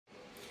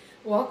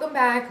Welcome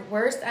back,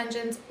 worst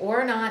engines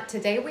or not.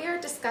 Today we are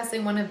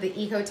discussing one of the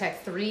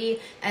Ecotec3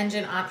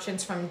 engine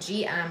options from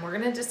GM. We're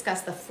going to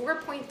discuss the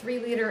 4.3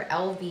 liter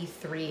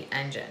LV3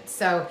 engine.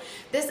 So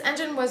this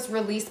engine was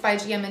released by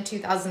GM in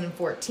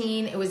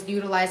 2014. It was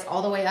utilized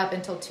all the way up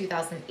until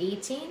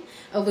 2018.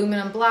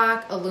 Aluminum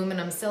block,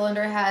 aluminum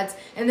cylinder heads,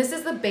 and this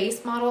is the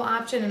base model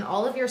option in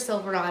all of your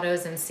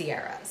Silverados and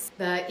Sierras.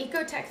 The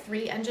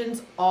Ecotec3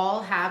 engines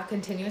all have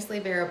continuously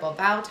variable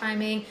valve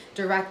timing,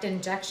 direct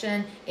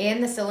injection,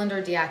 and the cylinder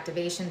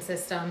deactivation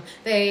system.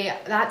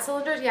 That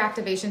cylinder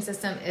deactivation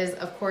system is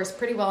of course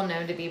pretty well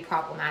known to be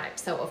problematic.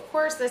 So of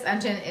course this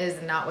engine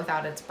is not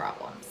without its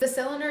problems. The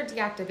cylinder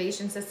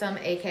deactivation system,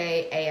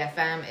 aka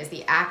AFM, is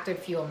the active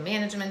fuel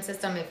management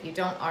system. If you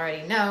don't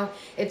already know,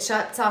 it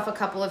shuts off a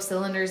couple of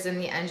cylinders in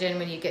the engine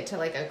when you get to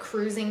like a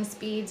cruising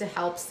speed to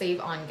help save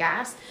on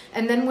gas.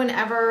 And then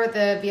whenever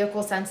the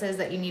vehicle senses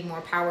that you need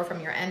more power from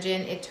your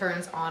engine, it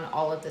turns on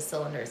all of the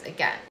cylinders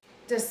again.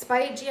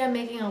 Despite GM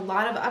making a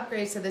lot of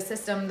upgrades to the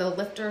system, the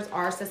lifters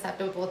are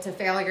susceptible to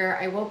failure.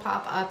 I will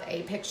pop up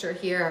a picture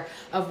here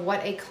of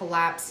what a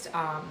collapsed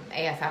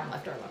AFM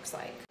lifter looks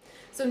like.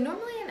 So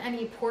normally in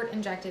any port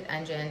injected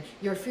engine,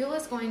 your fuel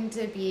is going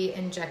to be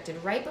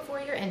injected right before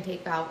your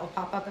intake valve. I'll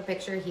pop up a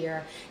picture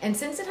here. And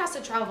since it has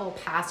to travel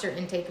past your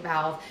intake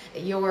valve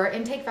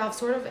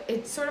sort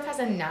of has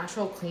a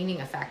natural cleaning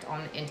effect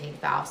on the intake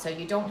valve, so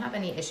you don't have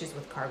any issues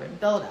with carbon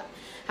buildup.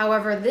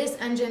 However, this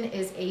engine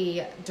is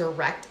a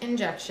direct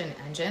injection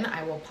engine.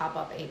 I will pop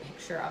up a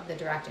picture of the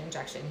direct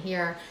injection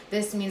here.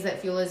 This means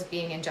that fuel is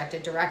being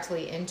injected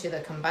directly into the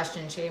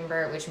combustion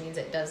chamber, which means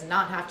it does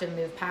not have to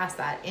move past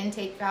that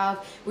intake valve,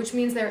 which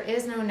means there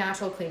is no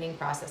natural cleaning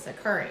process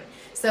occurring.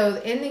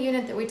 So in the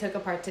unit that we took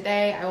apart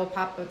today, I will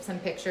pop up some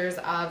pictures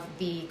of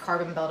the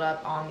carbon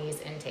buildup on these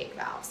intake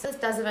valves. This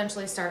does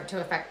eventually start to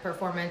affect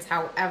performance.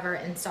 However,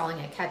 installing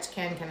a catch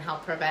can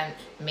help prevent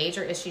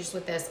major issues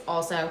with this.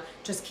 Also,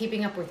 just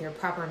keeping up with your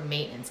proper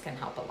maintenance can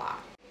help a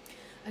lot.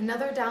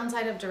 Another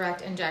downside of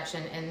direct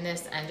injection in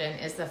this engine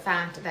is the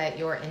fact that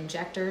your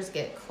injectors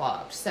get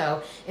clogged.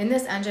 So in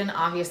this engine,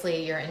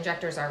 obviously your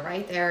injectors are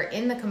right there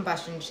in the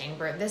combustion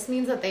chamber. This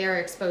means that they are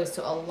exposed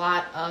to a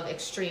lot of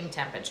extreme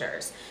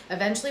temperatures.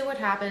 Eventually what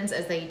happens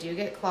is they do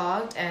get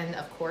clogged, and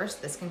of course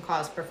this can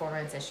cause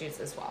performance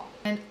issues as well.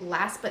 And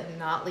last but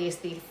not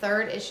least, the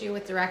third issue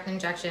with direct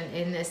injection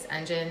in this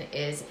engine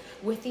is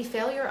with the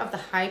failure of the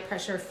high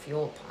pressure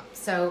fuel pump.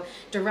 So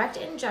direct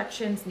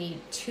injections need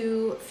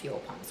two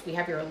fuel pumps. We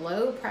have your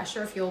low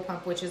pressure fuel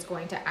pump, which is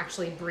going to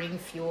actually bring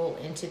fuel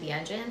into the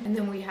engine. And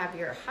then we have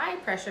your high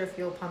pressure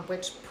fuel pump,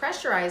 which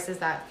pressurizes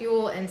that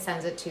fuel and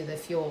sends it to the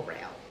fuel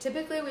rail.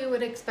 Typically, we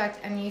would expect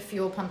any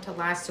fuel pump to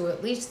last to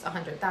at least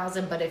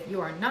 100,000, but if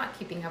you are not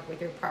keeping up with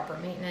your proper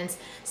maintenance,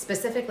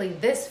 specifically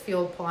this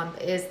fuel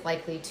pump is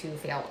likely to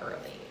fail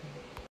early.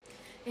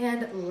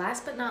 And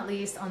last but not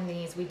least on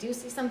these, we do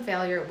see some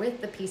failure with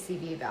the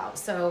PCV valve.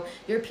 So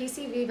your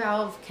PCV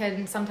valve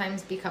can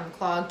sometimes become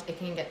clogged. It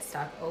can get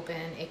stuck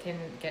open. It can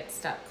get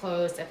stuck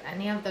closed. If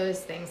any of those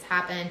things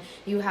happen,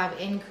 you have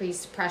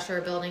increased pressure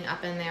building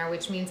up in there,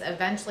 which means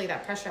eventually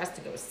that pressure has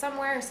to go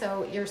somewhere.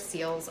 So your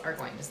seals are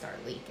going to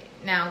start leaking.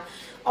 Now,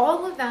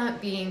 all of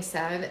that being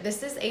said,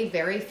 this is a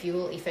very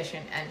fuel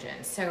efficient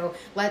engine. So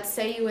let's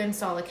say you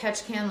install a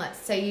catch can, let's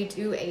say you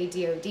do a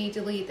DOD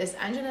delete, this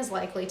engine is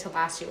likely to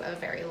last you a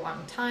very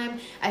long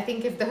time. I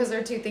think if those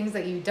are two things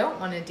that you don't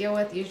want to deal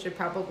with, you should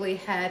probably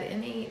head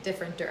in a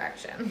different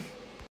direction.